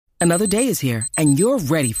Another day is here, and you're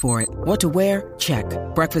ready for it. What to wear? Check.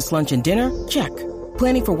 Breakfast, lunch, and dinner? Check.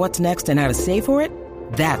 Planning for what's next and how to save for it?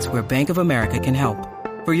 That's where Bank of America can help.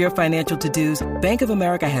 For your financial to-dos, Bank of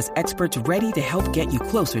America has experts ready to help get you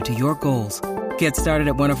closer to your goals. Get started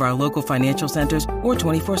at one of our local financial centers or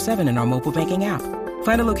 24/7 in our mobile banking app.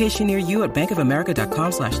 Find a location near you at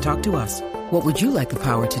bankofamerica.com/talktous. What would you like the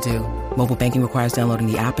power to do? Mobile banking requires downloading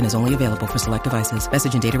the app and is only available for select devices.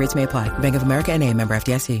 Message and data rates may apply. Bank of America N.A., member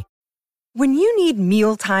FDIC. When you need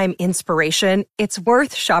mealtime inspiration, it's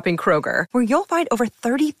worth shopping Kroger, where you'll find over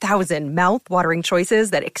 30,000 mouth-watering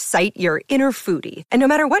choices that excite your inner foodie. And no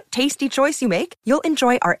matter what tasty choice you make, you'll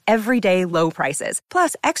enjoy our everyday low prices,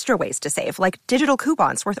 plus extra ways to save, like digital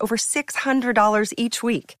coupons worth over $600 each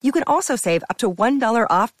week. You can also save up to $1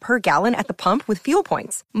 off per gallon at the pump with fuel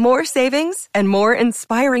points. More savings and more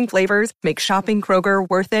inspiring flavors make shopping Kroger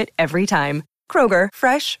worth it every time. Kroger,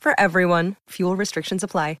 fresh for everyone. Fuel restrictions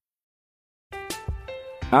apply.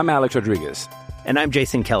 I'm Alex Rodriguez. And I'm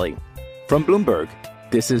Jason Kelly. From Bloomberg,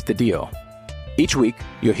 this is The Deal. Each week,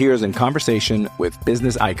 you'll hear us in conversation with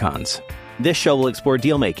business icons. This show will explore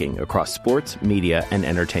deal-making across sports, media, and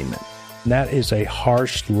entertainment. That is a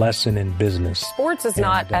harsh lesson in business. Sports is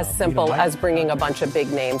not as simple as bringing a bunch of big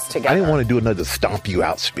names together. I didn't want to do another stomp you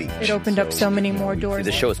out speech. It opened up so many more doors.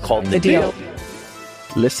 The show is called The Deal.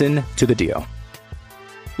 Listen to The Deal.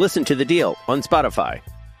 Listen to The Deal on Spotify.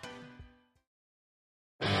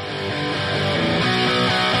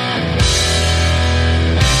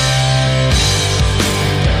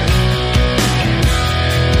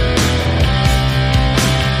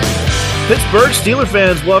 Pittsburgh Steelers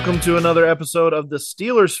fans, welcome to another episode of the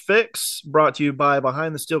Steelers Fix, brought to you by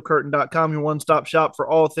BehindTheSteelCurtain.com, your one-stop shop for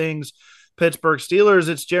all things Pittsburgh Steelers.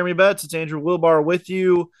 It's Jeremy Betts, it's Andrew Wilbar with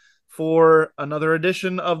you for another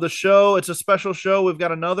edition of the show. It's a special show. We've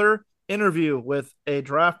got another interview with a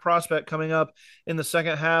draft prospect coming up in the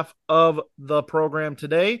second half of the program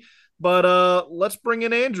today. But let's bring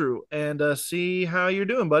in Andrew and see how you're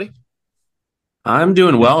doing, buddy. I'm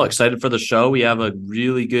doing well. Excited for the show. We have a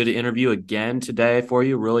really good interview again today for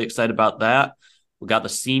you. Really excited about that. We got the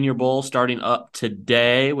Senior Bowl starting up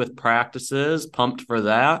today with practices. Pumped for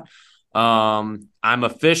that. I'm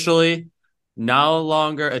officially no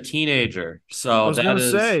longer a teenager. So I was going to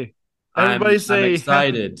say, everybody I'm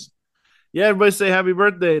excited. Everybody say happy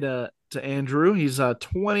birthday to Andrew. He's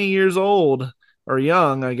 20 years old, or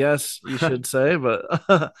young, I guess you should say.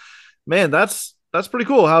 But man, that's pretty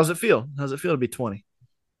cool. How's it feel? How's it feel to be 20?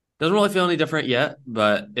 Doesn't really feel any different yet,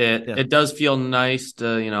 but it does feel nice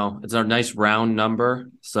to, it's a nice round number.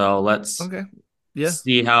 So let's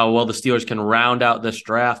see how well the Steelers can round out this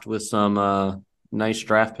draft with some nice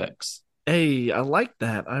draft picks. Hey, I like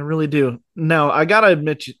that. I really do. Now, I got to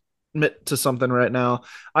admit to something right now.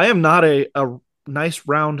 I am not a nice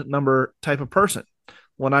round number type of person.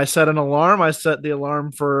 When I set an alarm, I set the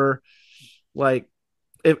alarm for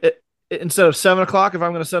instead of 7 o'clock, if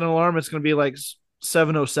I'm going to set an alarm, it's going to be like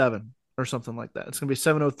 7:07 or something like that. It's going to be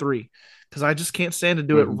 7:03 because I just can't stand to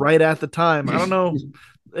do it right at the time. I don't know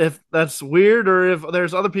if that's weird or if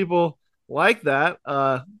there's other people like that,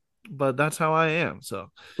 but that's how I am.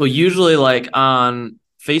 So, well, usually like on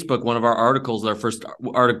Facebook, one of our articles, our first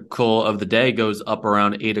article of the day goes up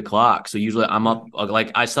around 8 o'clock. So usually I'm up,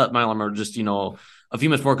 like I set my alarm just, a few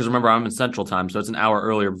minutes before, because remember I'm in Central Time, so it's an hour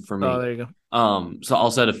earlier for me. Oh, there you go. So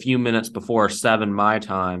I'll set a few minutes before 7 my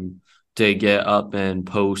time to get up and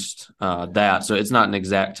post that. So it's not an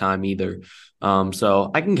exact time either.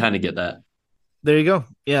 So I can kind of get that. There you go.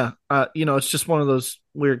 Yeah. It's just one of those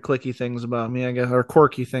weird clicky things about me, I guess, or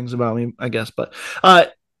quirky things about me, I guess. But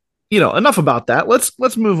enough about that.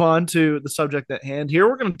 Let's move on to the subject at hand here.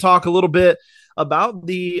 We're going to talk a little bit about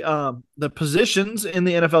the positions in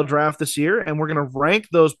the NFL draft this year, and we're going to rank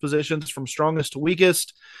those positions from strongest to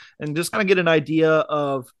weakest, and just kind of get an idea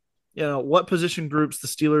of what position groups the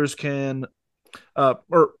Steelers can,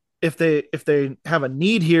 or if they have a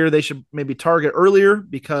need here, they should maybe target earlier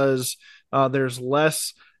because there's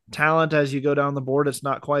less talent as you go down the board. It's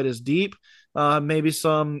not quite as deep. Maybe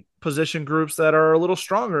some position groups that are a little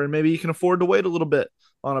stronger, and maybe you can afford to wait a little bit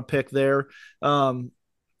on a pick there.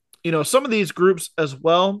 Some of these groups as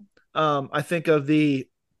well, I think of the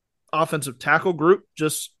offensive tackle group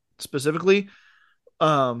just specifically,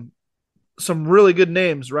 some really good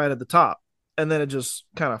names right at the top, and then it just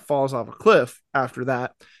kind of falls off a cliff after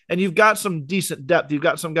that. And you've got some decent depth. You've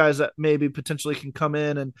got some guys that maybe potentially can come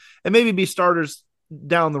in and maybe be starters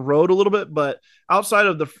down the road a little bit, but outside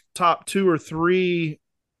of the top 2 or 3,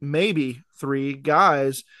 maybe 3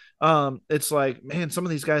 guys, it's like, man, some of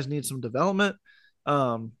these guys need some development.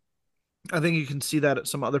 I think you can see that at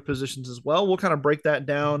some other positions as well. We'll kind of break that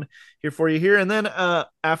down here for you here. And then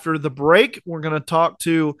after the break, we're going to talk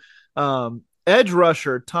to edge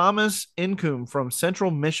rusher Thomas Incoom from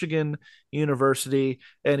Central Michigan University.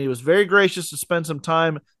 And he was very gracious to spend some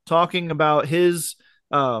time talking about his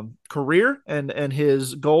career and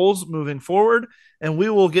his goals moving forward. And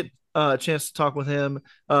we will get a chance to talk with him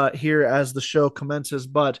here as the show commences.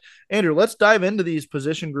 But Andrew, let's dive into these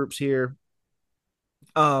position groups here.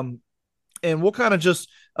 And we'll kind of just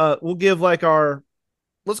we'll give like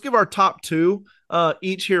let's give our top two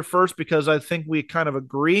each here first, because I think we kind of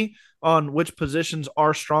agree on which positions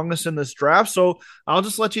are strongest in this draft. So I'll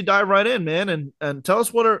just let you dive right in, man, and tell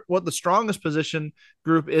us what the strongest position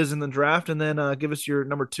group is in the draft, and then give us your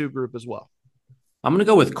number two group as well. I'm going to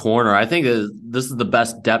go with corner. I think this is the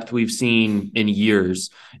best depth we've seen in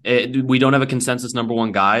years. We don't have a consensus number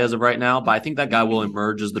one guy as of right now, but I think that guy will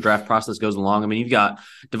emerge as the draft process goes along. I mean, you've got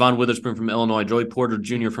Devon Witherspoon from Illinois, Joey Porter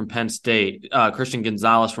Jr. from Penn State, Christian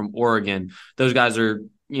Gonzalez from Oregon. Those guys are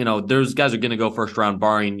going to go first round,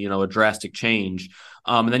 barring, a drastic change.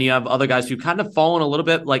 And then you have other guys who kind of fallen a little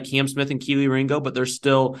bit, like Cam Smith and Kelee Ringo, but they're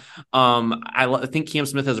still, I think Cam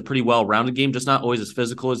Smith has a pretty well-rounded game, just not always as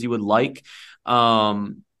physical as you would like.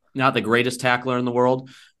 Not the greatest tackler in the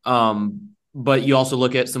world. But you also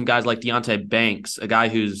look at some guys like Deonte Banks, a guy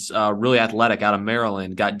who's really athletic out of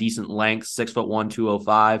Maryland, got decent length, 6'1",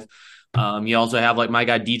 205. You also have like my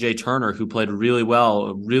guy DJ Turner, who played really well,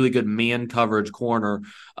 a really good man coverage corner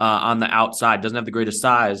on the outside. Doesn't have the greatest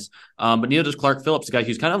size, but neither does Clark Phillips, a guy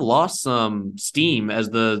who's kind of lost some steam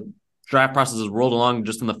as the draft process has rolled along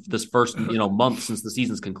just in this first month since the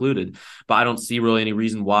season's concluded. But I don't see really any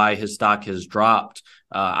reason why his stock has dropped.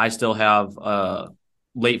 I still have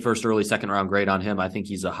late first, early second round grade on him. I think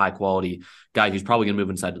he's a high quality guy who's probably going to move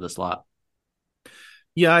inside to the slot.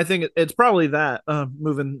 Yeah, I think it's probably that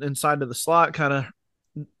moving inside to the slot kind of,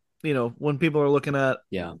 when people are looking at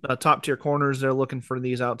top tier corners, they're looking for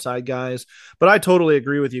these outside guys. But I totally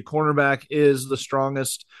agree with you. Cornerback is the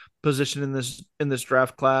strongest position in this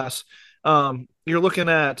draft class. You're looking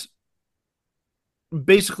at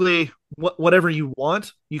basically whatever you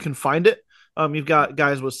want, you can find it. You've got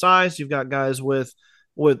guys with size, you've got guys with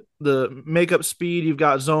the makeup speed, you've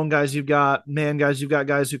got zone guys, you've got man guys, you've got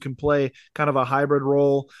guys who can play kind of a hybrid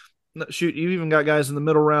role. Shoot, you've even got guys in the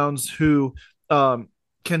middle rounds who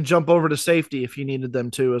can jump over to safety if you needed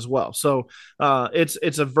them to as well. So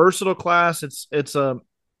it's a versatile class. It's a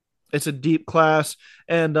deep class.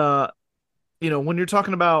 And when you're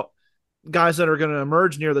talking about guys that are going to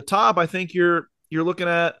emerge near the top, I think you're looking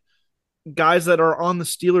at guys that are on the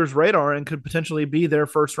Steelers' radar and could potentially be their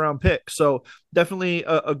first round pick. So definitely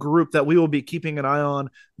a group that we will be keeping an eye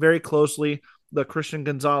on very closely. The Christian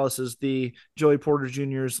Gonzalez's, the Joey Porter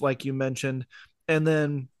Jr.'s, like you mentioned. And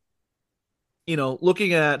then,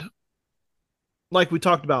 looking at, like we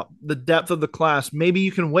talked about, the depth of the class, maybe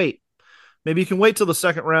you can wait. Maybe you can wait till the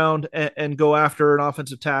second round and go after an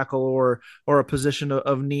offensive tackle or a position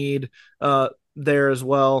of need there as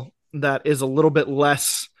well that is a little bit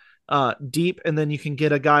less deep, and then you can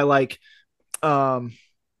get a guy like Ringo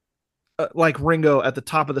at the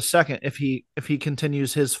top of the second if he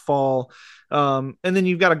continues his fall, and then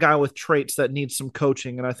you've got a guy with traits that needs some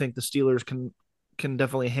coaching, and I think the Steelers can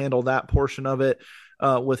definitely handle that portion of it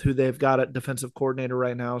with who they've got at defensive coordinator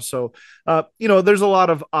right now. So there's a lot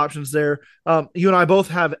of options there. You and I both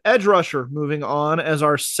have edge rusher moving on as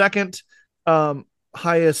our second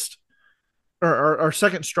highest or our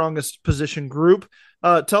second strongest position group.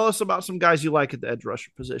 Tell us about some guys you like at the edge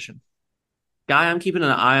rusher position. Guy I'm keeping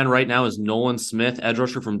an eye on right now is Nolan Smith, edge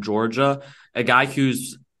rusher from Georgia, a guy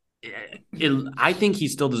who's I think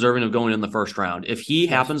he's still deserving of going in the first round. If he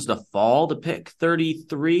happens to fall to pick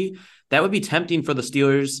 33, that would be tempting for the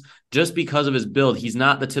Steelers just because of his build. He's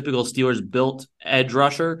not the typical Steelers built edge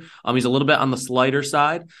rusher. He's a little bit on the slighter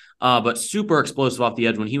side, but super explosive off the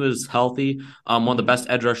edge when he was healthy. One of the best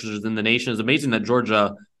edge rushers in the nation. It's amazing that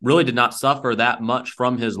Georgia really did not suffer that much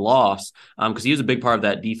from his loss because he was a big part of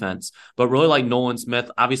that defense. But really like Nolan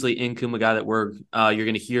Smith, obviously Incoom, a guy that you're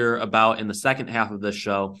going to hear about in the second half of this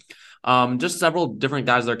show. Just several different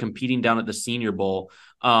guys that are competing down at the Senior Bowl.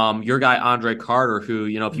 Your guy, Andre Carter, who,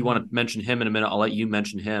 if you want to mention him in a minute, I'll let you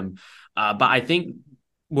mention him. But I think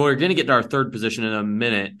we're going to get to our third position in a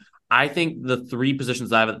minute. I think the three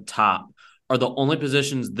positions I have at the top are the only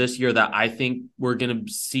positions this year that I think we're going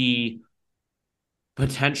to see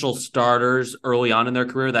potential starters early on in their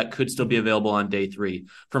career that could still be available on day three.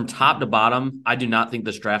 From top to bottom, I do not think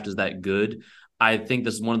this draft is that good. I think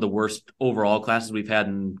this is one of the worst overall classes we've had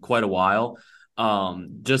in quite a while.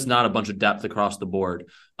 Just not a bunch of depth across the board.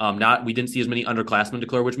 We didn't see as many underclassmen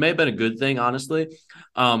declare, which may have been a good thing, honestly,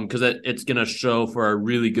 because it's going to show for a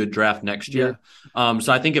really good draft next year.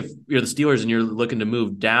 So I think if you're the Steelers and you're looking to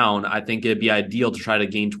move down, I think it'd be ideal to try to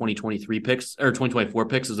gain 2023 picks or 2024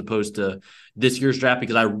 picks as opposed to this year's draft,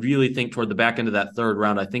 because I really think toward the back end of that third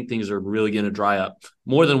round, I think things are really going to dry up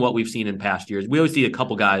more than what we've seen in past years. We always see a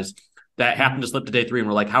couple guys that happen to slip to day 3, and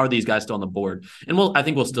we're like, how are these guys still on the board? And I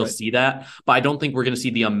think we'll still see that, but I don't think we're going to see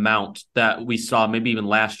the amount that we saw maybe even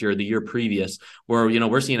last year, the year previous, where,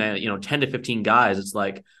 we're seeing 10 to 15 guys. It's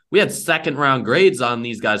like we had second round grades on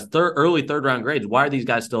these guys, early third round grades. Why are these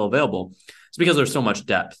guys still available? It's because there's so much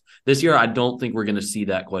depth. This year, I don't think we're going to see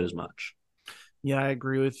that quite as much. Yeah, I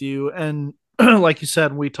agree with you. And like you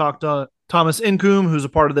said, we talked to Thomas Incoom, who's a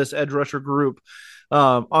part of this edge rusher group.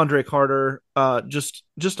 Andre Carter,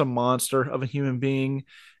 just a monster of a human being.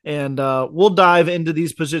 And we'll dive into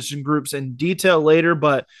these position groups in detail later.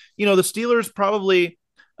 But, the Steelers probably,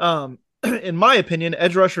 in my opinion,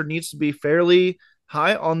 edge rusher needs to be fairly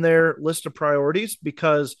high on their list of priorities,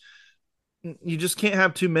 because you just can't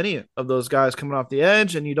have too many of those guys coming off the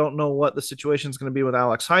edge, and you don't know what the situation is going to be with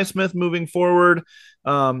Alex Highsmith moving forward.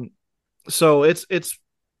 So it's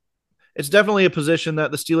definitely a position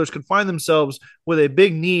that the Steelers could find themselves with a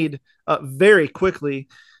big need very quickly.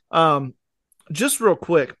 Just real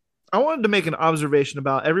quick, I wanted to make an observation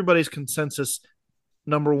about everybody's consensus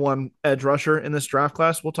number 1 edge rusher in this draft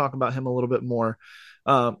class. We'll talk about him a little bit more,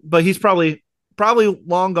 but he's probably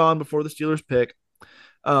long gone before the Steelers pick.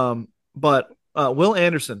 But Will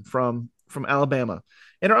Anderson from Alabama,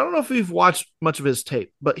 and I don't know if we've watched much of his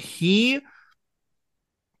tape, but he,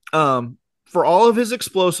 for all of his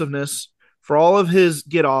explosiveness, for all of his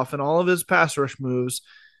get off and all of his pass rush moves,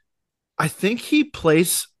 I think he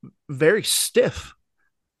plays very stiff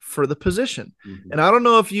for the position. Mm-hmm. And I don't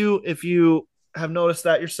know if you have noticed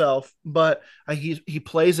that yourself, but he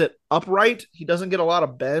plays it upright. He doesn't get a lot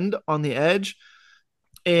of bend on the edge.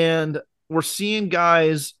 And we're seeing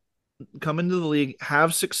guys come into the league,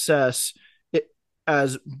 have success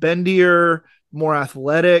as bendier, more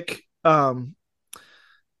athletic, more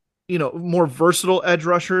versatile edge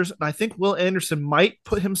rushers. And I think Will Anderson might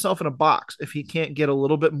put himself in a box if he can't get a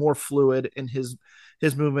little bit more fluid in his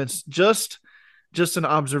movements. Just an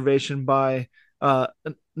observation by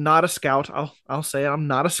not a scout. I'll say I'm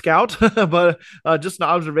not a scout, but just an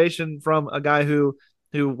observation from a guy who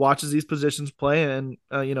watches these positions play and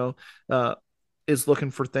is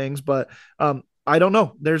looking for things. But I don't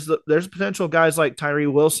know. There's potential guys like Tyree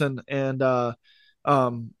Wilson and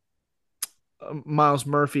Miles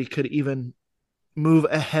Murphy could even move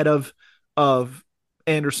ahead of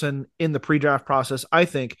Anderson in the pre-draft process. I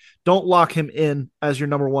think don't lock him in as your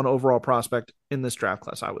number 1 overall prospect in this draft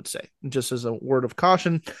class, I would say, just as a word of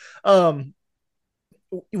caution.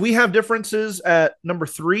 We have differences at number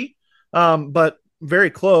 3, but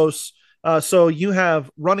very close. So you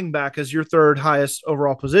have running back as your 3rd highest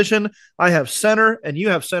overall position. I have center, and you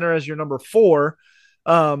have center as your number 4.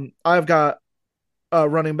 I've got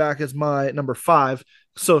running back as my number 5.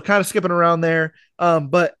 So kind of skipping around there.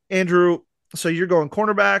 But Andrew, so you're going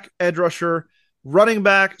cornerback, edge rusher, running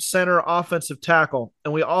back, center, offensive tackle.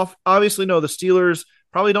 And we obviously know the Steelers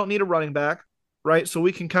probably don't need a running back, right? So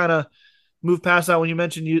we can kind of move past that when you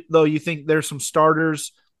mentioned you think there's some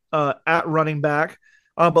starters at running back.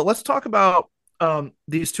 But let's talk about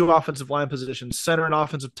these 2 offensive line positions, center and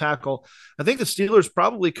offensive tackle. I think the Steelers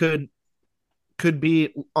probably could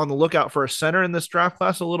be on the lookout for a center in this draft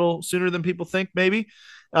class a little sooner than people think, maybe.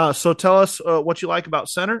 So tell us what you like about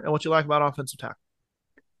center and what you like about offensive tackle.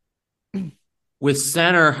 With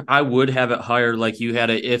center, I would have it higher like you had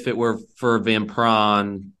it if it were for Van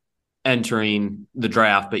Pran entering the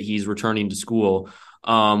draft, but he's returning to school.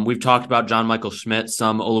 We've talked about John Michael Schmidt,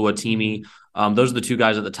 some Oluwatimi. Those are the 2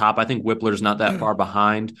 guys at the top. I think Whippler's not that far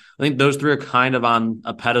behind. I think those 3 are kind of on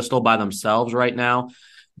a pedestal by themselves right now.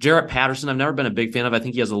 Jarrett Patterson, I've never been a big fan of. I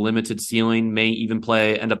think he has a limited ceiling, may even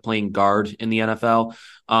end up playing guard in the NFL.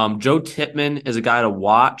 Joe Tippmann is a guy to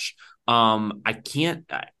watch.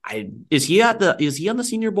 Is he on the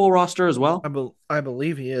Senior Bowl roster as well? I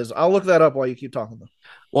believe he is. I'll look that up while you keep talking though.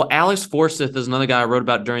 Well, Alex Forsyth is another guy I wrote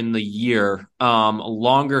about during the year. A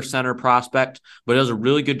longer center prospect, but does a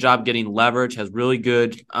really good job getting leverage, has really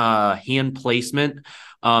good hand placement,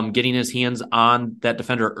 getting his hands on that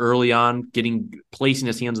defender early on, placing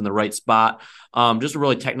his hands in the right spot. Just a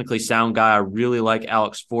really technically sound guy. I really like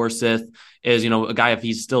Alex Forsyth. Is a guy, if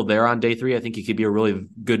he's still there on day 3, I think he could be a really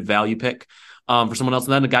good value pick. for someone else.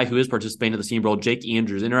 And then the guy who is participating in the Senior Bowl, Jake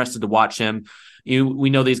Andrews, interested to watch him. We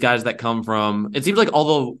know these guys that come from, it seems like all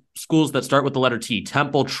the schools that start with the letter T,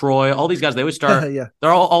 Temple, Troy, all these guys, they always start, Yeah.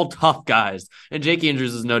 They're all tough guys. And Jake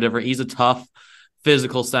Andrews is no different. He's a tough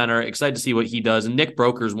physical center. Excited to see what he does. And Nick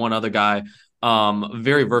Broker's one other guy,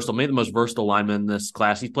 very versatile, maybe the most versatile lineman in this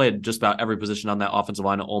class. He's played just about every position on that offensive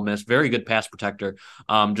line at Ole Miss. Very good pass protector.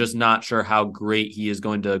 Just not sure how great he is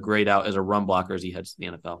going to grade out as a run blocker as he heads to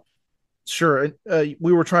the NFL. Sure.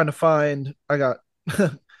 We were trying to find, I got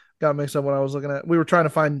mixed up when I was looking at, we were trying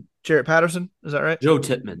to find Jarrett Patterson. Is that right? Joe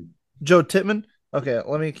Tippmann. Okay.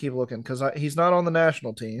 Let me keep looking because he's not on the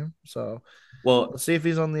national team. So let's see if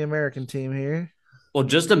he's on the American team here. Well,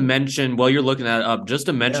 just to mention, while you're looking that up, just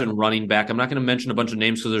to mention running back, I'm not going to mention a bunch of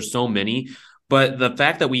names because there's so many, but the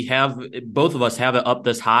fact that we have, both of us have it up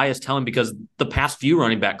this high is telling because the past few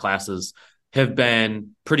running back classes have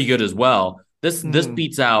been pretty good as well. This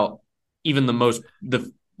beats out even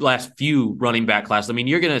the last few running back classes. I mean,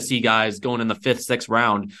 you're going to see guys going in the 5th, 6th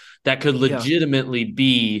round that could legitimately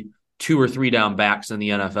be 2 or 3 down backs in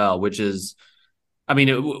the NFL, which is, I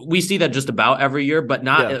mean, we see that just about every year, but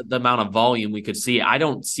not the amount of volume we could see. I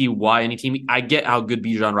don't see why any team, I get how good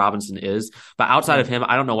Bijan Robinson is, but outside of him,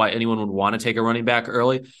 I don't know why anyone would want to take a running back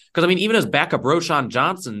early. Because, I mean, even as backup Roschon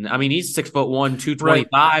Johnson, I mean, he's 6'1", 225.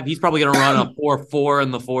 Right. He's probably going to run a 4.4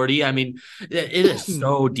 in the 40. I mean, it is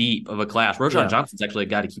so deep of a class. Roschon Johnson's actually a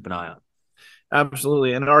guy to keep an eye on.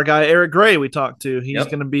 Absolutely. And our guy, Eric Gray, we talked to, he's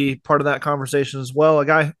going to be part of that conversation as well. A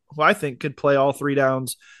guy who I think could play all 3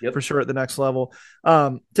 downs for sure at the next level.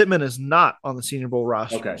 Tippmann is not on the Senior Bowl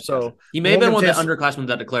roster. Okay. So he may have been one of the underclassmen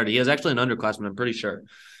that declared it. He is actually an underclassman, I'm pretty sure.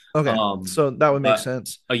 Okay. So that would make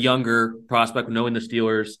sense. A younger prospect, knowing the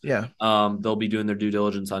Steelers. Yeah. They'll be doing their due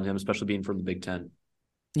diligence on him, especially being from the Big Ten.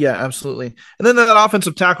 Yeah, absolutely. And then that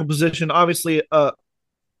offensive tackle position, obviously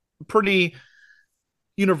pretty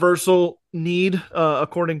universal need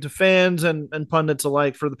according to fans and pundits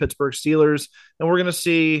alike for the Pittsburgh Steelers. And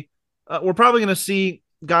we're probably going to see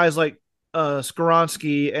guys like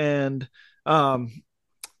Skoronski and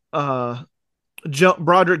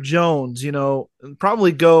Broderick Jones,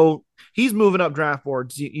 probably go. He's moving up draft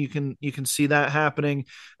boards. You can see that happening.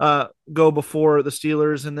 Go before the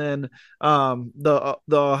Steelers, and then the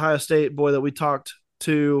Ohio State boy that we talked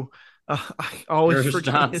to. I always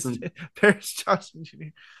forget Paris Johnson Jr.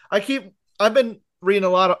 I've been reading a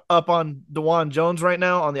lot up on DeJuan Jones right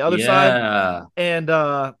now on the other side,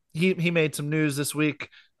 and he made some news this week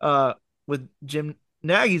with Jim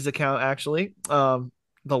Nagy's account. Actually, the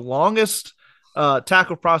longest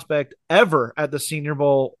tackle prospect ever at the Senior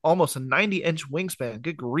Bowl, almost a 90-inch wingspan.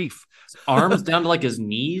 Good grief! His arms down to like his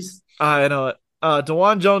knees. I know it.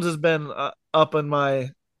 DeJuan Jones has been up in my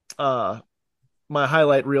my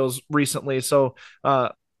highlight reels recently, so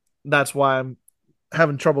that's why I'm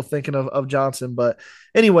having trouble thinking of Johnson. But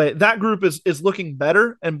anyway, that group is looking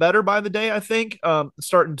better and better by the day. I think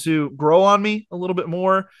starting to grow on me a little bit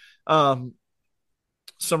more. Some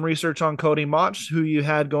research on Cody Mauch, who you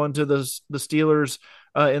had going to the Steelers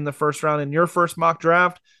in the first round in your first mock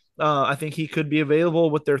draft. I think he could be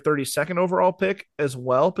available with their 32nd overall pick as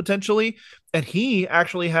well, potentially. And he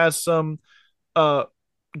actually has some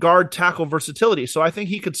guard tackle versatility. So I think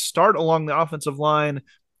he could start along the offensive line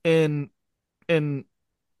in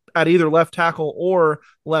at either left tackle or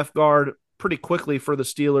left guard pretty quickly for the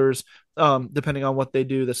Steelers, depending on what they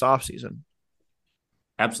do this offseason.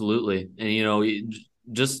 Absolutely. And,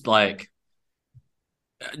 just like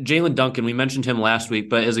Jalen Duncan, we mentioned him last week,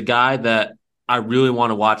 but as a guy that I really want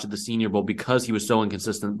to watch at the Senior Bowl because he was so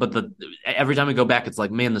inconsistent. But every time we go back, it's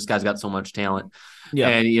like, man, this guy's got so much talent. Yeah.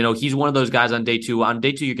 And, he's one of those guys on day two. On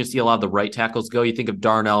day two, you can see a lot of the right tackles go. You think of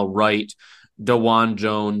Darnell Wright, DeJuan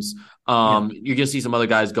Jones. You're going to see some other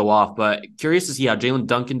guys go off. But curious to see how Jalen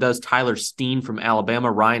Duncan does. Tyler Steen from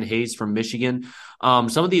Alabama, Ryan Hayes from Michigan.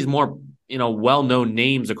 Some of these more, well-known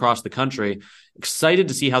names across the country. Excited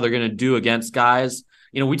to see how they're going to do against guys.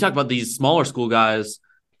 We talk about these smaller school guys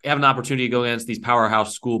have an opportunity to go against these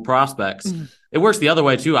powerhouse school prospects. Mm-hmm. It works the other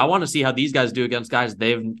way too. I want to see how these guys do against guys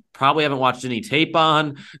they've probably haven't watched any tape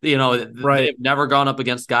on. They've never gone up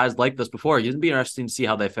against guys like this before. It'd be interesting to see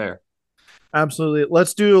how they fare. Absolutely.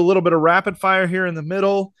 Let's do a little bit of rapid fire here in the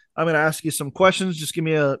middle. I'm going to ask you some questions. Just give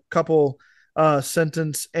me a couple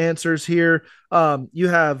sentence answers here. You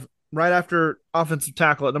have right after offensive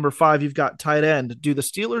tackle at number 5, you've got tight end. Do the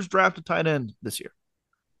Steelers draft a tight end this year?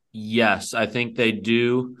 Yes, I think they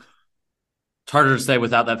do. It's harder to say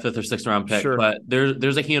without that 5th or 6th round pick, but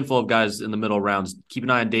there's a handful of guys in the middle rounds. Keep an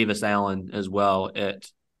eye on Davis Allen as well at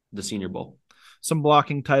the Senior Bowl. Some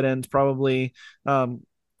blocking tight ends, probably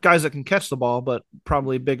guys that can catch the ball, but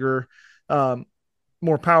probably bigger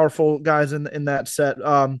more powerful guys in that set.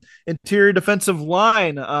 Interior defensive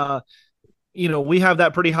line. We have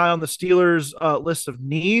that pretty high on the Steelers list of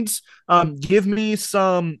needs. Give me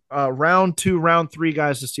some round 2, round 3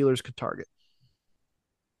 guys the Steelers could target.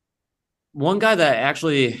 One guy that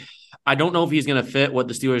actually, I don't know if he's going to fit what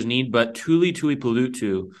the Steelers need, but Tuli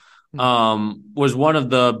Tuipulotu was one of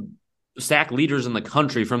the sack leaders in the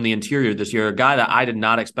country from the interior this year, a guy that I did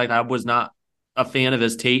not expect. I was not a fan of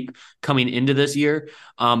his tape coming into this year,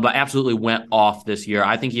 but absolutely went off this year.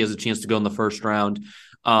 I think he has a chance to go in the first round.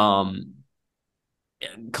 Kalijah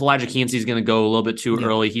Kancey is going to go a little bit too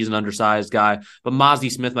early. He's an undersized guy. But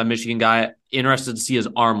Mozzie Smith, my Michigan guy, interested to see his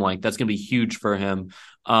arm length. That's going to be huge for him.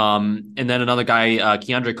 And then another guy,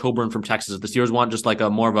 Keandre Coburn from Texas. If the Steelers want just like a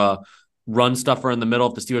more of a run stuffer in the middle,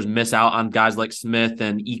 if the Steelers miss out on guys like Smith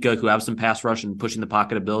and Ika who have some pass rush and pushing the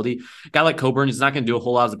pocket ability, a guy like Coburn, he's not going to do a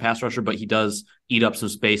whole lot as a pass rusher, but he does eat up some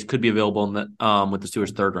space. Could be available in the with the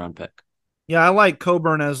Steelers' 3rd round pick. Yeah, I like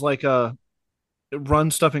Coburn as like a run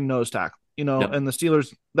stuffing nose tackle. And the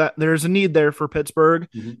Steelers, that there's a need there for Pittsburgh.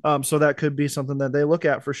 So that could be something that they look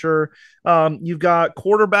at for sure. You've got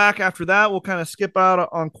quarterback after that. We'll kind of skip out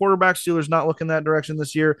on quarterback. Steelers not looking that direction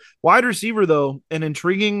this year. Wide receiver, though, an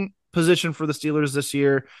intriguing position for the Steelers this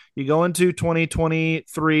year. You go into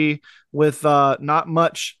 2023 with not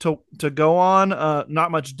much to go on, not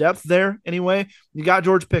much depth there anyway. You got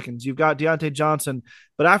George Pickens, you've got Deontay Johnson,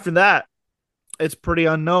 but after that, it's pretty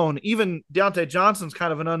unknown. Even Deontay Johnson's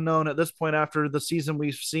kind of an unknown at this point after the season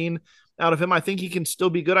we've seen out of him. I think he can still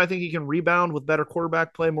be good. I think he can rebound with better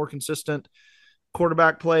quarterback play, more consistent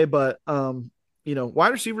quarterback play. But,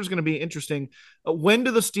 wide receiver is going to be interesting. When do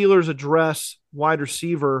the Steelers address wide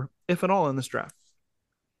receiver, if at all, in this draft?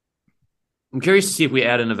 I'm curious to see if we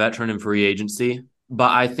add in a veteran in free agency, but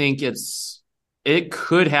I think it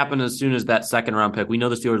could happen as soon as that 2nd round pick. We know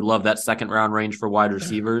the Steelers love that 2nd round range for wide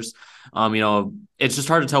receivers. It's just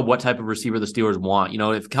hard to tell what type of receiver the Steelers want.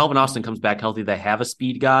 If Calvin Austin comes back healthy, they have a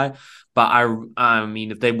speed guy. But I mean,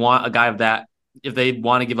 if they want a guy of that, if they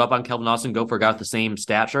want to give up on Calvin Austin, go for a guy with the same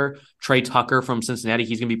stature. Trey Tucker from Cincinnati,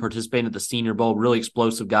 he's going to be participating at the Senior Bowl. Really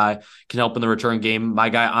explosive guy, can help in the return game. My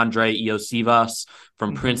guy, Andre Iosivas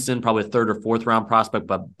from Princeton, probably a 3rd or 4th round prospect,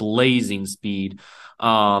 but blazing speed.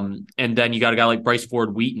 And then you got a guy like Bryce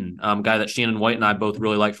Ford Wheaton, guy that Shannon White and I both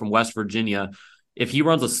really like from West Virginia. If he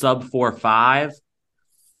runs a sub 4.5,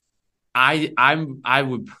 I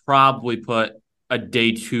would probably put a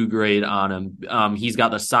day 2 grade on him. He's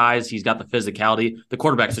got the size, he's got the physicality. The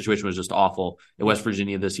quarterback situation was just awful at West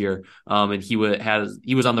Virginia this year, and he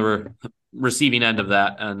was on the receiving end of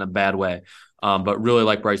that in a bad way. But really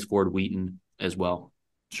like Bryce Ford Wheaton as well.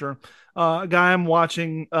 Sure. A guy I'm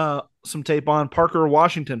watching some tape on, Parker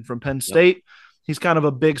Washington from Penn State. Yep. He's kind of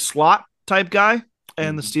a big slot type guy,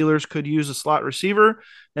 and the Steelers could use a slot receiver,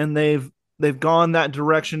 and they've gone that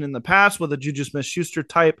direction in the past with a Juju Smith-Schuster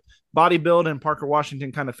type body build, and Parker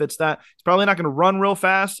Washington kind of fits that. He's probably not going to run real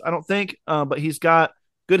fast, I don't think, but he's got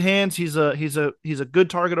good hands. He's a good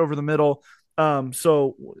target over the middle.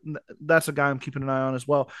 So that's a guy I'm keeping an eye on as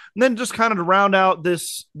well. And then just kind of to round out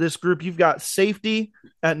this group, you've got safety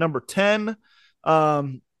at number 10,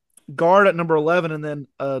 guard at number 11, and then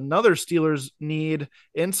another Steelers need,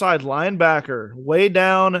 inside linebacker, way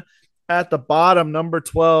down at the bottom, number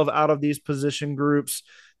 12 out of these position groups.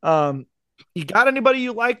 You got anybody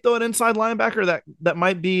you like, though, an inside linebacker that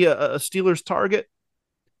might be a Steelers target?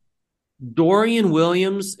 Dorian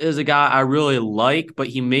Williams is a guy I really like, but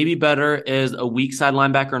he may be better as a weak side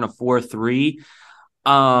linebacker in a 4-3.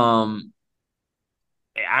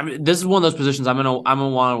 This is one of those positions I'm gonna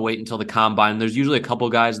want to wait until the combine. There's usually a couple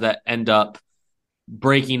guys that end up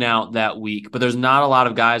breaking out that week, but there's not a lot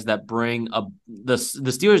of guys that bring the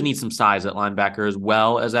Steelers need some size at linebacker as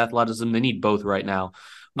well as athleticism. They need both right now.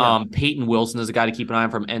 Yeah. Peyton Wilson is a guy to keep an eye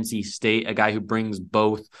on from NC State, a guy who brings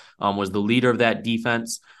both, was the leader of that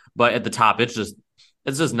defense. But at the top, it's just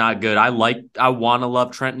not good. I want to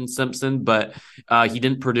love Trenton Simpson, but he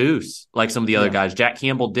didn't produce like some of the other guys. Jack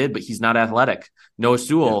Campbell did, but he's not athletic. Noah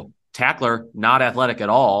Sewell, tackler, not athletic at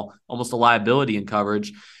all, almost a liability in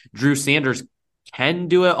coverage. Drew Sanders can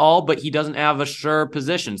do it all, but he doesn't have a sure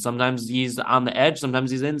position. Sometimes he's on the edge, sometimes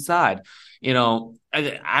he's inside.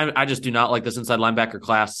 I just do not like this inside linebacker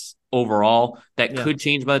class overall. That could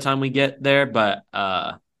change by the time we get there, but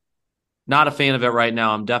not a fan of it right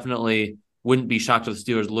now. I'm definitely wouldn't be shocked if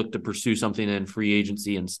the Steelers look to pursue something in free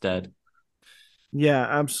agency instead. Yeah,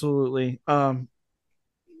 absolutely.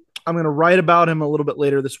 I'm going to write about him a little bit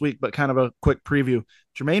later this week, but kind of a quick preview.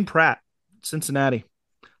 Jermaine Pratt, Cincinnati.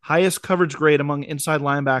 Highest coverage grade among inside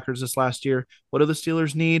linebackers this last year. What do the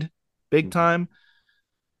Steelers need? Big time.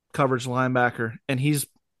 coverage linebacker, and he's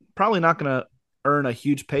probably not going to earn a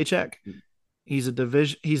huge paycheck. He's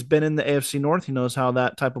been in the AFC North. He knows how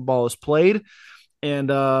that type of ball is played. And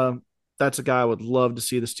that's a guy I would love to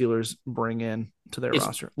see the Steelers bring in to their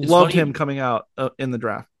roster. Loved him coming out in the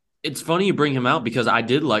draft. It's funny you bring him out because I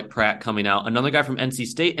did like Pratt coming out. Another guy from NC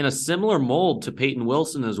State in a similar mold to Peyton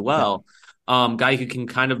Wilson as well. Yeah. Guy who can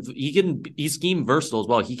he's scheme versatile as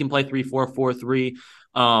well. He can play 3-4,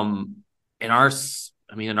 4-3. In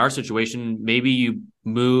our situation, maybe you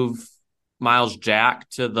move Miles Jack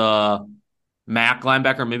to the Mac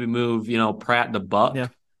linebacker, maybe move, Pratt to Buck. Yeah.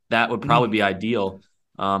 That would probably be ideal.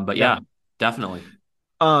 But definitely.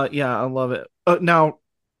 I love it. Now,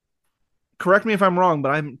 correct me if I'm wrong, but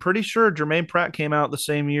I'm pretty sure Jermaine Pratt came out the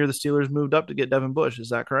same year the Steelers moved up to get Devin Bush. Is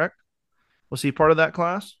that correct? Was he part of that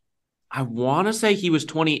class? I want to say he was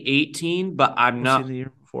 2018, but I'm not the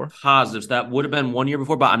year before positive. So that would have been 1 year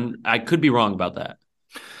before, but I could be wrong about that.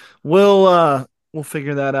 We'll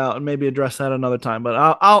figure that out and maybe address that another time.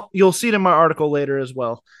 But you'll see it in my article later as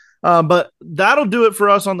well. But that'll do it for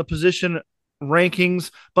us on the position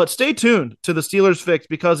rankings. But stay tuned to the Steelers Fix,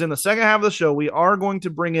 because in the second half of the show, we are going to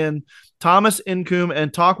bring in Thomas Incoom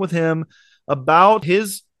and talk with him about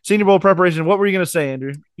his Senior Bowl preparation. What were you going to say,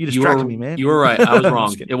 Andrew? You distracted me, man. You were right. I was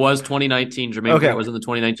wrong. It was 2019. Jermaine Pratt was in the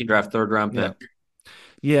 2019 draft, 3rd round pick.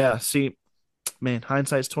 Yeah. See, man,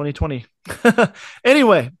 hindsight's 2020.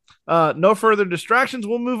 Anyway, no further distractions.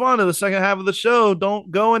 We'll move on to the second half of the show.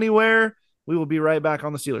 Don't go anywhere. We will be right back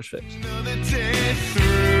on the Steelers Fix.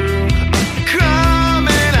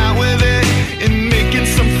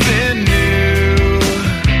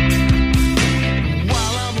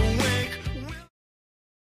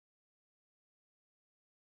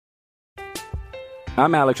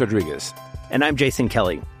 I'm Alex Rodriguez. And I'm Jason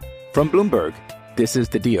Kelly. From Bloomberg, this is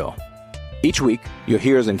The Deal. Each week, you'll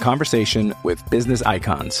hear us in conversation with business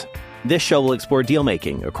icons. This show will explore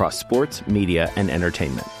deal-making across sports, media, and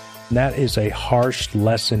entertainment. That is a harsh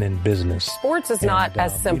lesson in business. Sports is not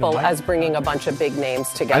as simple as bringing a bunch of big names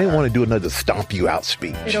together. I didn't want to do another stomp you out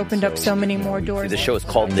speech. It opened up so many more doors. The show is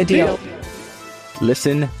called The Deal.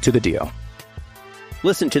 Listen to The Deal.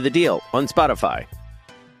 Listen to The Deal on Spotify.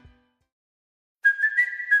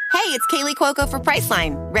 Hey, it's Kaylee Cuoco for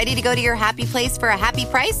Priceline. Ready to go to your happy place for a happy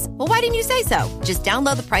price? Well, why didn't you say so? Just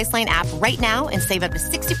download the Priceline app right now and save up to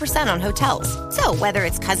 60% on hotels. So whether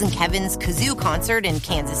it's Cousin Kevin's Kazoo Concert in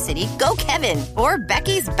Kansas City, go Kevin, or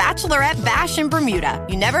Becky's Bachelorette Bash in Bermuda,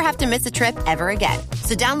 you never have to miss a trip ever again.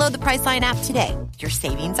 So download the Priceline app today. Your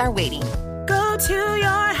savings are waiting. Go to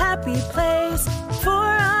your happy place for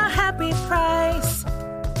a happy price.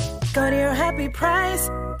 Go to your happy price,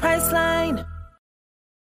 Priceline.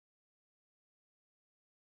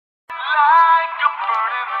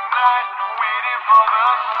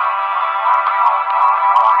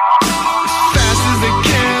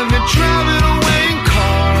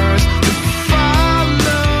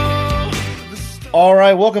 All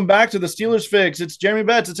right, welcome back to the Steelers Fix. It's Jeremy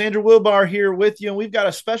Betts. It's Andrew Wilbar here with you, and we've got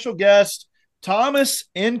a special guest, Thomas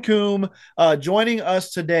Incoom, joining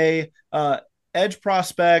us today, edge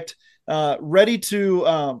prospect, ready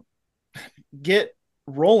to get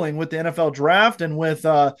rolling with the NFL draft and with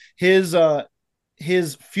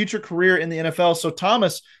his future career in the NFL. So,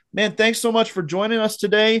 Thomas, man, thanks so much for joining us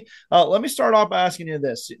today. Let me start off by asking you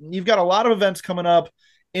this. You've got a lot of events coming up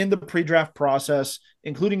in the pre-draft process,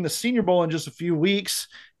 including the Senior Bowl in just a few weeks.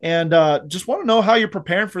 And just want to know how you're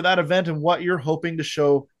preparing for that event and what you're hoping to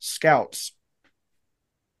show scouts.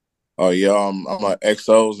 I'm at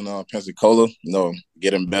XOs in Pensacola,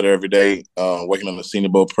 getting better every day, working on the Senior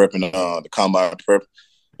Bowl prep and the combine prep.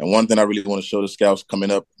 And one thing I really want to show the scouts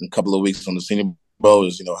coming up in a couple of weeks on the Senior Bowl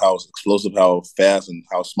is, how explosive, how fast, and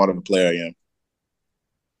how smart of a player I am.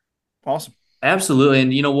 Awesome. Absolutely.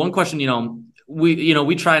 And, one question,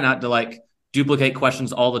 we try not to duplicate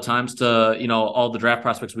questions all the times to, all the draft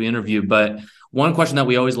prospects we interview. But one question that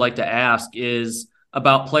we always like to ask is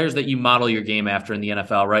about players that you model your game after in the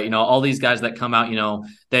NFL, right? All these guys that come out,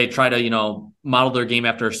 they try to, model their game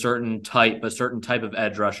after a certain type of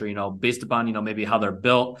edge rusher, based upon, maybe how they're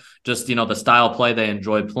built, just, the style of play they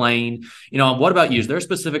enjoy playing. What about you? Is there a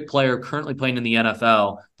specific player currently playing in the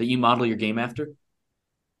NFL that you model your game after?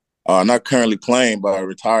 Not currently playing, but I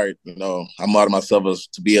retired. I model myself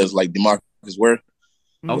to be as like DeMarcus Ware.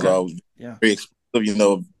 Okay. So very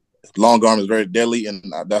explosive, long arm is very deadly,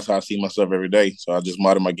 and that's how I see myself every day. So I just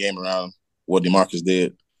model my game around what DeMarcus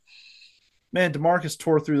did. Man, DeMarcus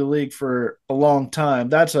tore through the league for a long time.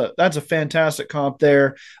 That's a fantastic comp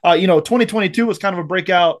there. 2022 was kind of a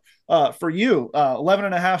breakout for you. 11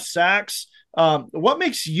 and a half sacks. What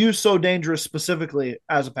makes you so dangerous specifically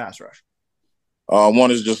as a pass rusher?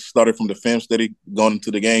 One is just started from the film study, going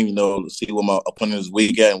into the game, see what my opponent is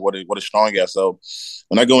weak at and what is strong at. So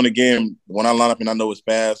when I go in the game, when I line up and I know it's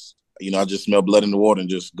fast, I just smell blood in the water and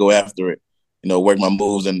just go after it, work my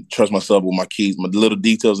moves and trust myself with my keys, my little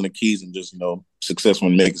details and the keys, and just, success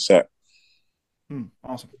when making sack.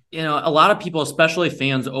 Awesome. A lot of people, especially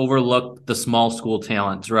fans, overlook the small school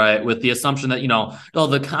talent, right? With the assumption that,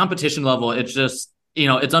 the competition level, it's just,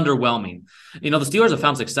 it's underwhelming. The Steelers have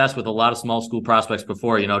found success with a lot of small school prospects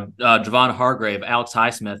before, Javon Hargrave, Alex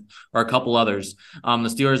Highsmith, or a couple others. The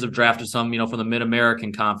Steelers have drafted some, from the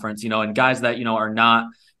Mid-American Conference, and guys that, are not,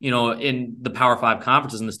 in the Power 5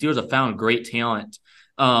 conferences, and the Steelers have found great talent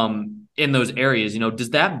in those areas. Does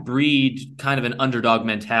that breed kind of an underdog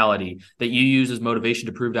mentality that you use as motivation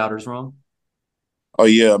to prove doubters wrong? Oh,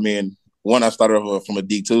 yeah. I mean, I started off from a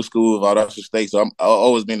D2 school of Valdosta State, so I've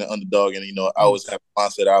always been an underdog, and, I always have a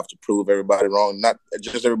mindset I have to prove everybody wrong. Not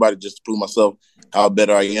just everybody, just to prove myself how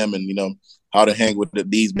better I am and, how to hang with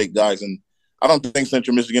these big guys. And I don't think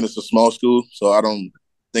Central Michigan is a small school, so I don't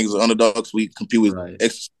think it's an underdog. So we compete with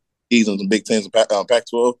XCs and some Big Tens and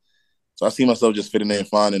Pac-12. So I see myself just fitting in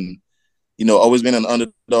fine and, always been an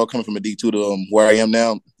underdog coming from a D2 to where I am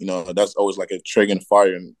now. That's always like a trigger and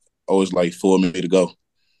fire and always like for me to go.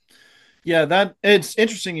 Yeah, that it's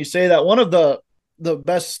interesting you say that. One of the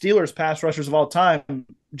best Steelers pass rushers of all time,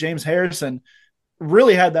 James Harrison,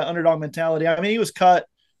 really had that underdog mentality. I mean, he was cut,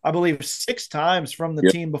 I believe, 6 times from the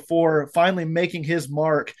team before finally making his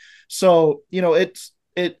mark. So,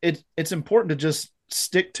 it's important to just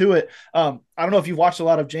stick to it. I don't know if you've watched a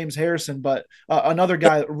lot of James Harrison, but another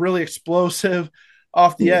guy really explosive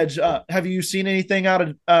off the edge. Have you seen anything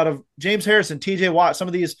out of James Harrison, TJ Watt, some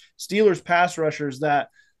of these Steelers pass rushers that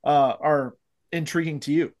are intriguing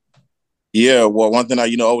to you? Yeah, well, one thing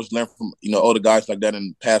I always learn from older guys like that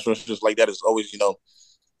and pass rushers like that is always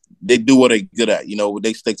they do what they're good at.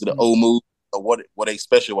 They stick to the old move or what they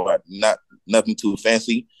special at, nothing too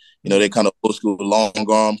fancy. They kind of old school, long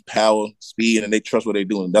arm, power, speed, and they trust what they're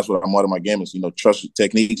doing. That's what I'm out of my game is, trust your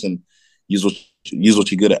techniques and use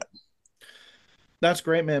what you're good at. That's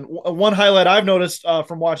great, man. One highlight I've noticed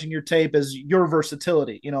from watching your tape is your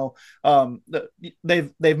versatility.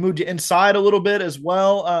 They've moved you inside a little bit as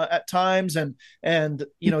well at times, and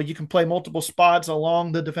you can play multiple spots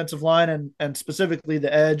along the defensive line and specifically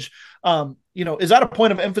the edge. Is that a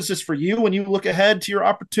point of emphasis for you when you look ahead to your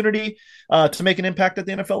opportunity to make an impact at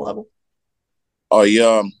the NFL level? Oh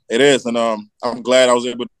yeah, it is, and I'm glad I was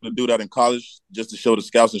able to do that in college just to show the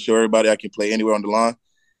scouts and show everybody I can play anywhere on the line.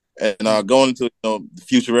 And going into the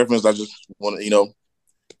future reference, I just want to,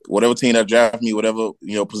 whatever team that draft me, whatever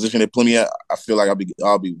position they put me at, I feel like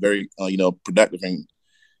I'll be very productive and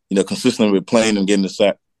consistent with playing and getting the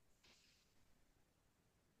sack.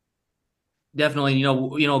 Definitely,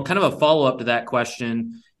 kind of a follow up to that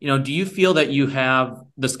question. Do you feel that you have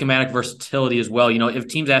the schematic versatility as well? If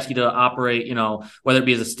teams ask you to operate, whether it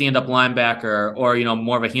be as a stand-up linebacker or,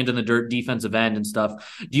 more of a hand-in-the-dirt defensive end and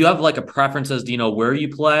stuff, do you have like a preference as to, where you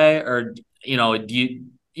play or, do you,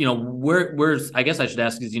 where's, I guess I should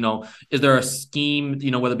ask is, is there a scheme,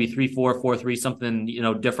 whether it be 3-4, 4-3, something,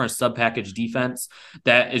 different sub-package defense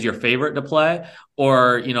that is your favorite to play?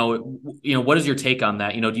 Or, what is your take on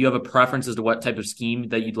that? Do you have a preference as to what type of scheme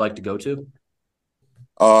that you'd like to go to?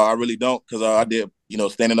 I really don't because I did,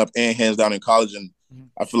 standing up and hands down in college, and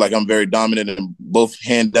I feel like I'm very dominant in both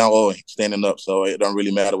hand down or standing up. So it don't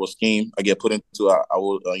really matter what scheme I get put into. I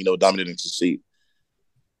will, dominate and succeed.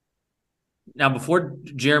 Now, before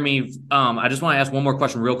Jeremy, I just want to ask one more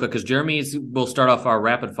question real quick because Jeremy will start off our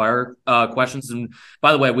rapid fire questions. And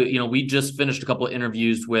by the way, we just finished a couple of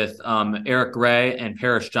interviews with Eric Gray and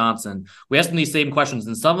Paris Johnson. We asked them these same questions,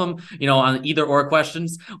 and some of them, on either or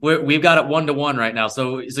questions, we've got it 1-1 right now.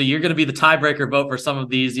 So you're going to be the tiebreaker vote for some of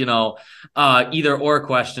these, either or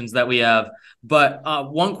questions that we have.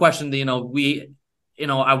 But one question that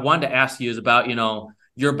I wanted to ask you is about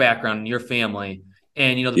your background and your family.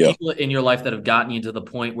 And, the people in your life that have gotten you to the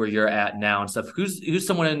point where you're at now and stuff, who's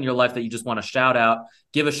someone in your life that you just want to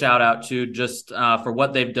give a shout out to just for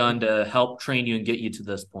what they've done to help train you and get you to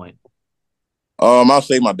this point? I'll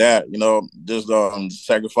say my dad, just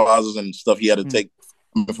sacrifices and stuff he had to take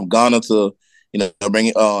from Ghana to,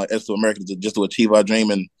 bring us to America just to achieve our dream,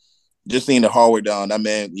 and just seeing the hard work down that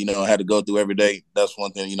man, had to go through every day. That's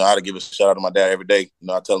one thing, I had to give a shout out to my dad every day.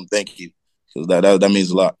 I tell him thank you because that means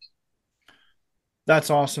a lot.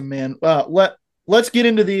 That's awesome, man. Let's get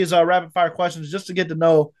into these rapid fire questions just to get to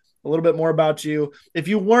know a little bit more about you. If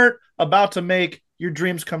you weren't about to make your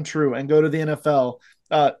dreams come true and go to the NFL,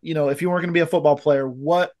 if you weren't going to be a football player,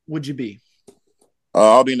 what would you be?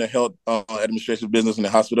 I'll be in the health administration business in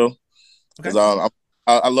the hospital. because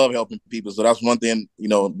I love helping people. So that's one thing, you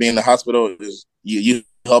know, being in the hospital is you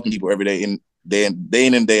helping people every day, and day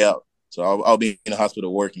in and day out. So I'll be in the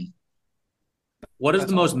hospital working. What is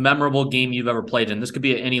the most memorable game you've ever played in? This could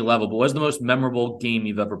be at any level, but what is the most memorable game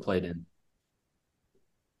you've ever played in?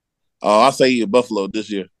 I'll say Buffalo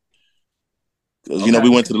this year. Because, you know, we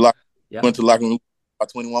went to the locker room by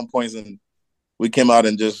 21 points, and we came out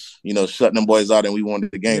and just, you know, shut them boys out, and we won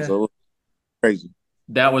the game. Yeah. So it was crazy.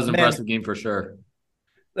 That was an impressive game for sure.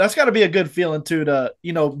 That's got to be a good feeling too, to,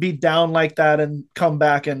 you know, be down like that and come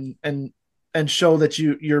back and show that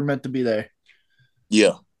you're meant to be there.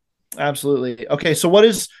 Yeah. Absolutely. Okay, so what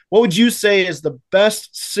would you say is the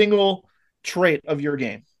best single trait of your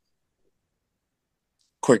game?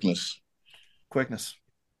 Quickness.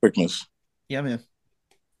 Yeah, man.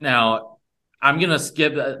 Now, I'm going to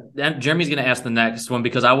skip Jeremy's going to ask the next one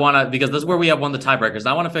because this is where we have one of the tiebreakers.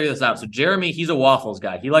 I want to figure this out. So Jeremy, he's a waffles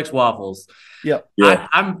guy. He likes waffles. Yeah.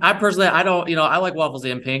 I personally, I don't, you know, I like waffles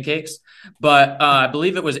and pancakes, but I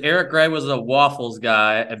believe it was Eric Gray was a waffles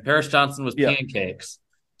guy and Paris Johnson was pancakes.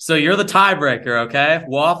 So you're the tiebreaker, okay?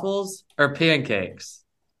 Waffles or pancakes?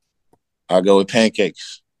 I'll go with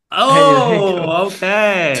pancakes. Oh,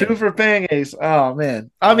 okay. 2 for pancakes. Oh, man.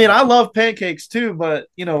 I mean, I love pancakes too, but,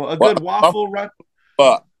 you know, a good waffle.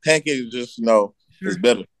 But pancakes just, you know, is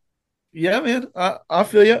better. Yeah, man. I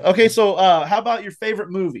feel you. Okay, so how about your favorite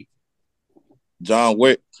movie? John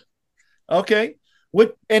Wick. Okay.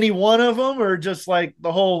 With any one of them or just like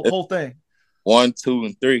the whole thing? 1, 2,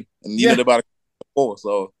 and 3. And you know about 4,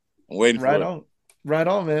 so I'm waiting for it. Right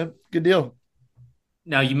on, man. Good deal.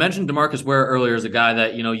 Now, you mentioned DeMarcus Ware earlier as a guy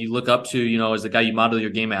that, you know, you look up to, you know, as a guy you model your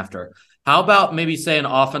game after. How about maybe say an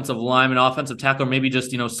offensive lineman, offensive tackle, or maybe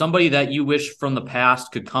just, you know, somebody that you wish from the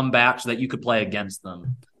past could come back so that you could play against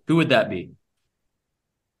them? Who would that be?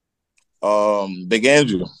 Big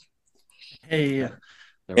Andrew. Hey,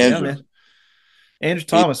 man. Andrew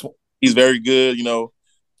Thomas. He's very good, you know,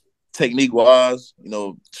 technique-wise, you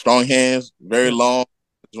know, strong hands, very long.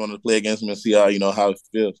 Just wanted to play against him and see how it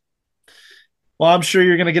feels. Well, I'm sure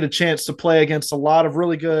you're going to get a chance to play against a lot of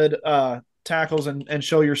really good tackles and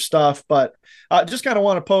show your stuff. But just kind of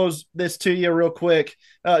want to pose this to you real quick.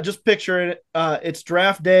 Just picture it. It's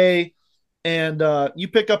draft day, and you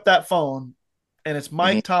pick up that phone, and it's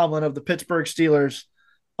Mike Tomlin of the Pittsburgh Steelers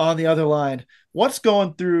on the other line. What's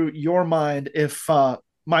going through your mind if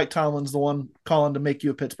Mike Tomlin's the one calling to make you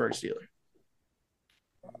a Pittsburgh Steeler?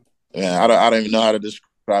 Yeah, I don't even know how to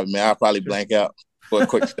describe it, man. I'll probably blank out for a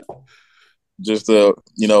quick second. Just to,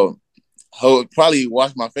 you know, probably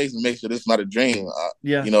wash my face and make sure this is not a dream.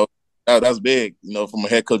 You know, that's big, you know, from a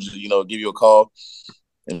head coach, you know, give you a call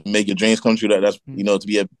and make your dreams come true. That's you know, to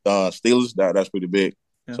be a Steelers, that's pretty big.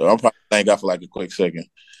 Yeah. So I'm probably thank God for like a quick second.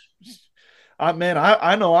 Man,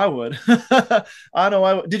 I know I would. I know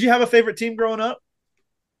I would. Did you have a favorite team growing up?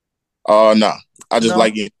 No. I just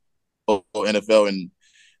like NFL and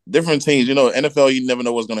different teams. You know, NFL, you never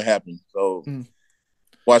know what's going to happen. So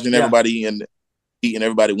watching everybody and beating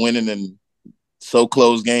everybody, winning and so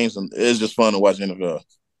close games, and it's just fun to watch NFL.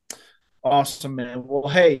 Awesome, man. Well,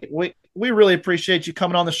 hey, we really appreciate you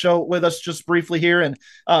coming on the show with us just briefly here, and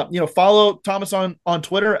you know, follow Thomas on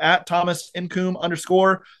Twitter at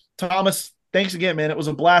 @ThomasIncombe_. Thomas, thanks again, man. It was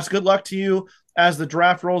a blast. Good luck to you as the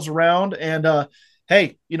draft rolls around, and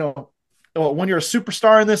hey, you know, when you're a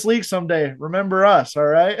superstar in this league someday, remember us. All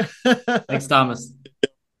right. Thanks, Thomas.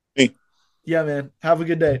 Yeah, man. Have a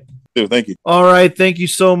good day. Dude, thank you. All right. Thank you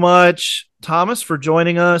so much, Thomas, for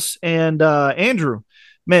joining us. And Andrew,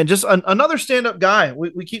 man, just another stand-up guy.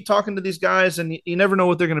 We keep talking to these guys, and you never know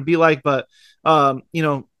what they're going to be like. But, you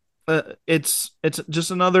know, it's just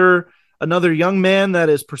another young man that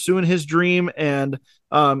is pursuing his dream, and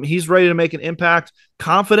he's ready to make an impact,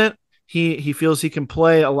 confident. He feels he can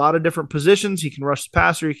play a lot of different positions. He can rush the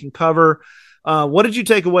passer. He can cover. What did you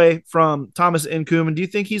take away from Thomas Incombe, and do you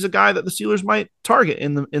think he's a guy that the Steelers might target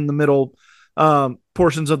in the middle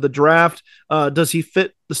portions of the draft? Does he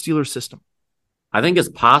fit the Steelers system? I think it's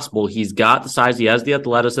possible. He's got the size. He has the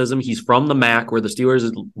athleticism. He's from the MAC, where the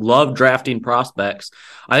Steelers love drafting prospects.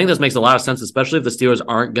 I think this makes a lot of sense, especially if the Steelers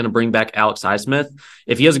aren't going to bring back Alex Highsmith.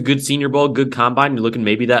 If he has a good Senior Bowl, good combine, you're looking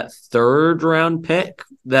maybe that 3rd round pick.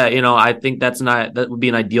 That, you know, I think that would be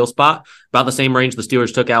an ideal spot. About the same range the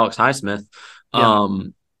Steelers took Alex Highsmith. Yeah.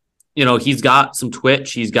 You know, he's got some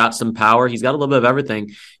twitch, he's got some power, he's got a little bit of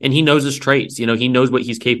everything, and he knows his traits. You know, he knows what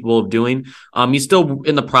he's capable of doing. He's still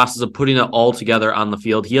in the process of putting it all together on the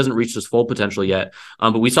field. He hasn't reached his full potential yet,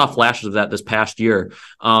 but we saw flashes of that this past year.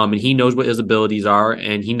 And he knows what his abilities are,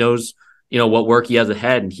 and he knows, you know, what work he has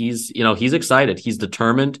ahead. And he's excited. He's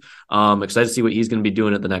determined. Excited to see what he's going to be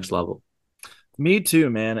doing at the next level. Me too,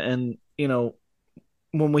 man. And,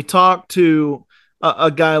 when we talk to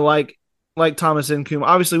a guy like Thomas Incoom,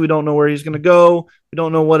 obviously we don't know where he's going to go. We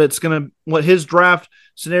don't know what his draft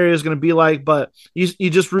scenario is going to be like, but you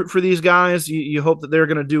just root for these guys. You hope that they're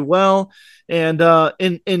going to do well. And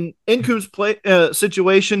in Incoom's play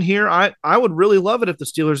situation here, I would really love it if the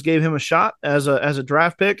Steelers gave him a shot as a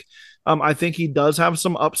draft pick. I think he does have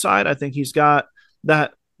some upside. I think he's got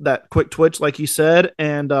that quick twitch, like he said,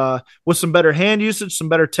 and with some better hand usage, some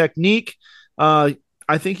better technique.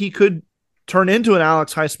 I think he could turn into an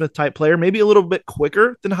Alex Highsmith type player, maybe a little bit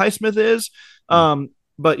quicker than Highsmith is. But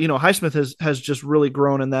Highsmith has just really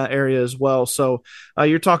grown in that area as well. So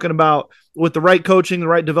you're talking about with the right coaching, the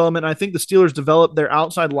right development. I think the Steelers developed their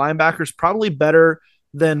outside linebackers probably better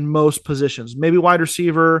than most positions, maybe wide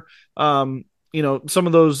receiver. Some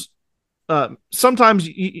of those sometimes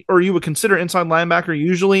you would consider inside linebacker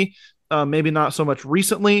usually, maybe not so much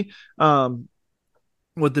recently.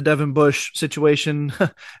 With the Devin Bush situation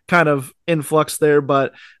kind of influx there,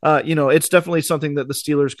 but it's definitely something that the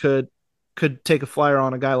Steelers could take a flyer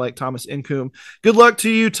on a guy like Thomas Incoom. Good luck to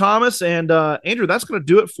you, Thomas. And Andrew, that's going to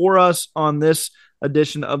do it for us on this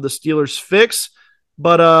edition of the Steelers Fix.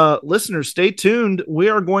 But listeners, stay tuned. We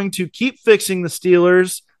are going to keep fixing the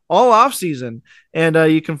Steelers all offseason. And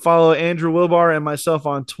you can follow Andrew Wilbar and myself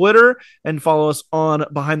on Twitter and follow us on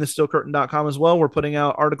BehindTheSteelCurtain.com as well. We're putting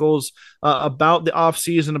out articles about the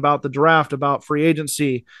offseason, about the draft, about free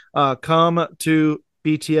agency. Come to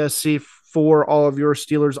BTSC for all of your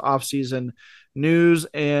Steelers offseason news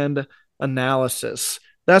and analysis.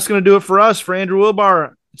 That's going to do it for us. For Andrew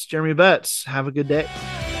Wilbar, it's Jeremy Betts. Have a good day.